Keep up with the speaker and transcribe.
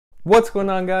What's going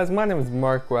on, guys? My name is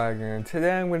Mark Wagner, and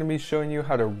today I'm going to be showing you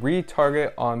how to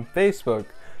retarget on Facebook.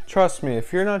 Trust me,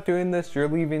 if you're not doing this, you're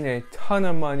leaving a ton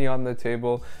of money on the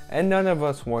table, and none of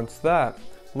us wants that.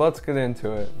 Let's get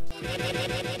into it.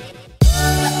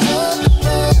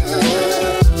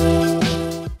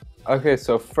 Okay,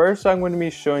 so first I'm going to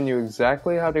be showing you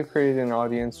exactly how to create an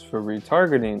audience for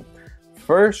retargeting.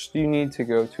 First, you need to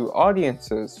go to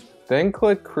Audiences, then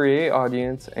click Create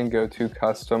Audience and go to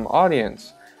Custom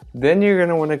Audience. Then you're going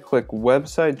to want to click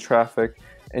Website Traffic,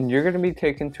 and you're going to be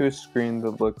taken to a screen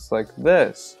that looks like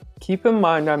this. Keep in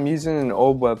mind I'm using an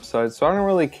old website, so I don't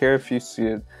really care if you see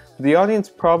it. The audience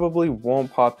probably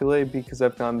won't populate because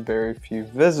I've gotten very few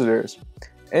visitors.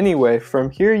 Anyway, from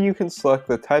here you can select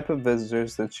the type of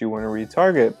visitors that you want to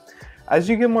retarget. As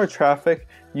you get more traffic,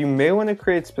 you may want to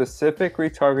create specific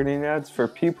retargeting ads for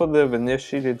people that have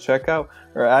initiated checkout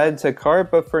or added to cart,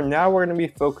 but for now we're going to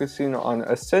be focusing on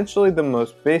essentially the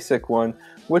most basic one,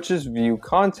 which is view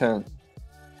content.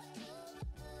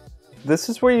 This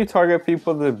is where you target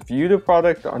people that view the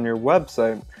product on your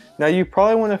website. Now you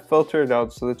probably want to filter it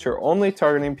out so that you're only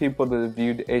targeting people that have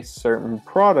viewed a certain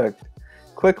product.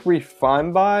 Click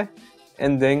Refine By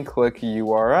and then click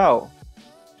URL.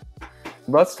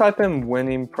 Let's type in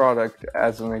winning product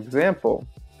as an example.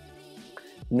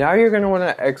 Now you're going to want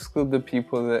to exclude the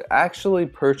people that actually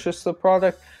purchase the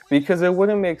product, because it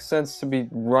wouldn't make sense to be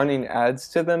running ads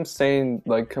to them saying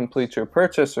like complete your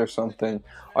purchase or something.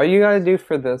 All you got to do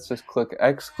for this is click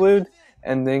exclude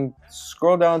and then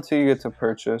scroll down till you get to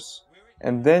purchase,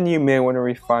 and then you may want to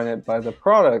refine it by the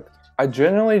product. I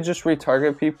generally just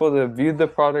retarget people that have viewed the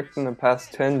product in the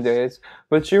past 10 days,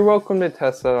 but you're welcome to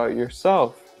test that out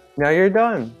yourself. Now you're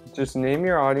done. Just name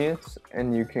your audience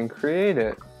and you can create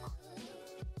it.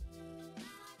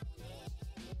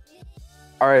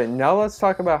 Alright, now let's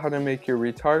talk about how to make your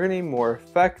retargeting more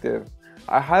effective.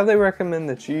 I highly recommend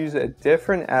that you use a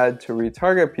different ad to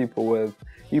retarget people with.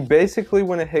 You basically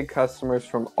want to hit customers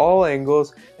from all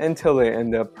angles until they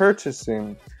end up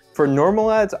purchasing. For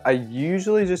normal ads, I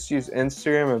usually just use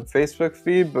Instagram and Facebook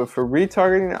feed, but for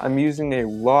retargeting, I'm using a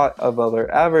lot of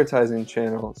other advertising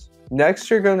channels. Next,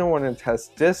 you're going to want to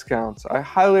test discounts. I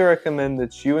highly recommend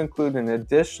that you include an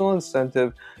additional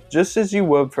incentive just as you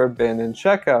would for abandoned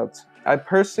checkouts. I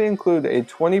personally include a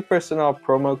 20% off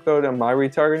promo code in my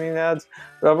retargeting ads,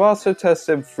 but I've also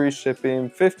tested free shipping,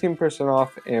 15%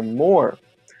 off, and more.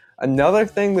 Another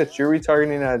thing that your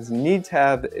retargeting ads need to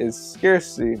have is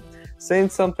scarcity. Saying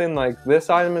something like, this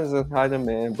item is in high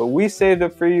demand, but we saved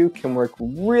it for you, can work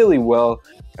really well,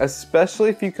 especially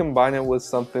if you combine it with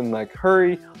something like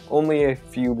hurry, only a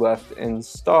few left in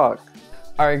stock.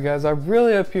 Alright guys, I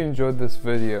really hope you enjoyed this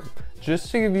video.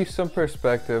 Just to give you some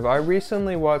perspective, I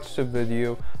recently watched a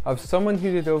video of someone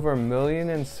who did over $1 million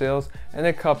in sales in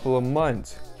a couple of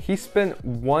months. He spent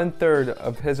 1/3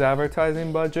 of his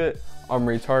advertising budget on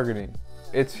retargeting.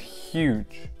 It's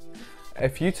huge.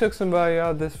 If you took some value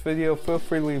out of this video, feel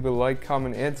free to leave a like,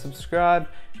 comment, and subscribe,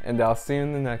 and I'll see you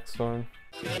in the next one.